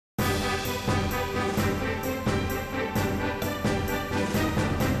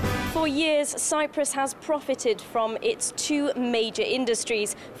For years, Cyprus has profited from its two major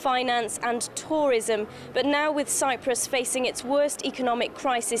industries, finance and tourism. But now with Cyprus facing its worst economic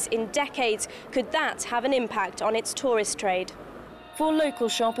crisis in decades, could that have an impact on its tourist trade? For local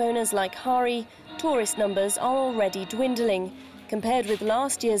shop owners like Hari, tourist numbers are already dwindling. Compared with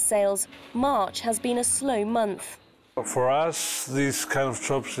last year's sales, March has been a slow month. For us, these kind of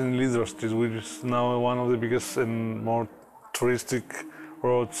shops in Lydros Street, which is now one of the biggest and more touristic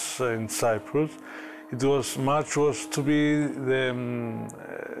roads in Cyprus, March was to be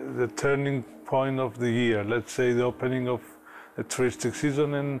the turning point of the year, let's say the opening of the touristic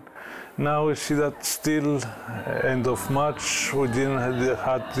season, and now we see that still end of March we didn't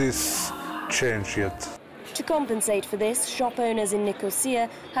have this change yet. To compensate for this, shop owners in Nicosia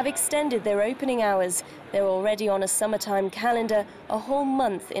have extended their opening hours. They're already on a summertime calendar, a whole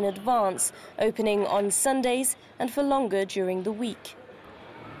month in advance, opening on Sundays and for longer during the week.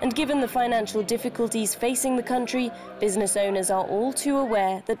 And given the financial difficulties facing the country, business owners are all too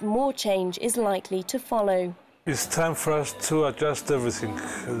aware that more change is likely to follow. It's time for us to adjust everything,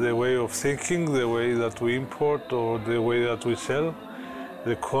 the way of thinking, the way that we import or the way that we sell,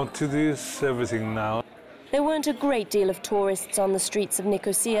 the quantities, everything now. There weren't a great deal of tourists on the streets of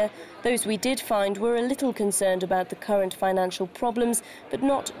Nicosia. Those we did find were a little concerned about the current financial problems, but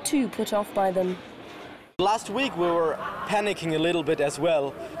not too put off by them. Last week we were panicking a little bit as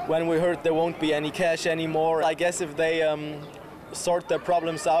well when we heard there won't be any cash anymore. I guess if they sort their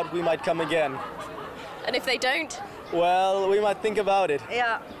problems out, we might come again. And if they don't? Well, we might think about it.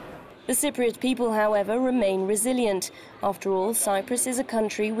 Yeah. The Cypriot people, however, remain resilient. After all, Cyprus is a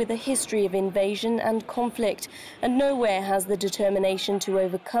country with a history of invasion and conflict, and nowhere has the determination to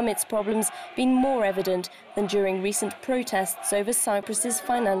overcome its problems been more evident than during recent protests over Cyprus's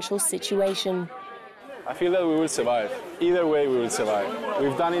financial situation. I feel that we will survive. Either way, we will survive.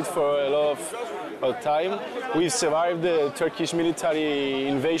 We've done it for a lot of time. We've survived the Turkish military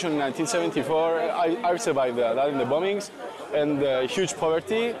invasion in 1974. I survived that and the bombings and huge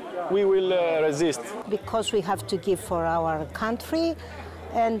poverty. We will resist. Because we have to give for our country,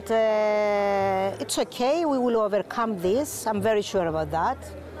 and it's okay, we will overcome this. I'm very sure about that.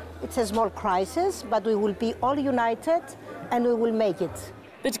 It's a small crisis, but we will be all united and we will make it.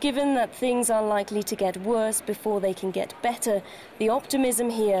 But given that things are likely to get worse before they can get better, the optimism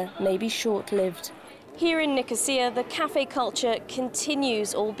here may be short-lived. Here in Nicosia, the cafe culture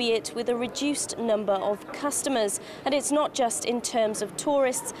continues, albeit with a reduced number of customers. And it's not just in terms of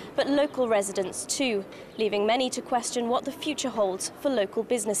tourists, but local residents too, leaving many to question what the future holds for local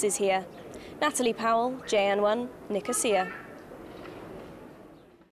businesses here. Natalie Powell, JN1, Nicosia.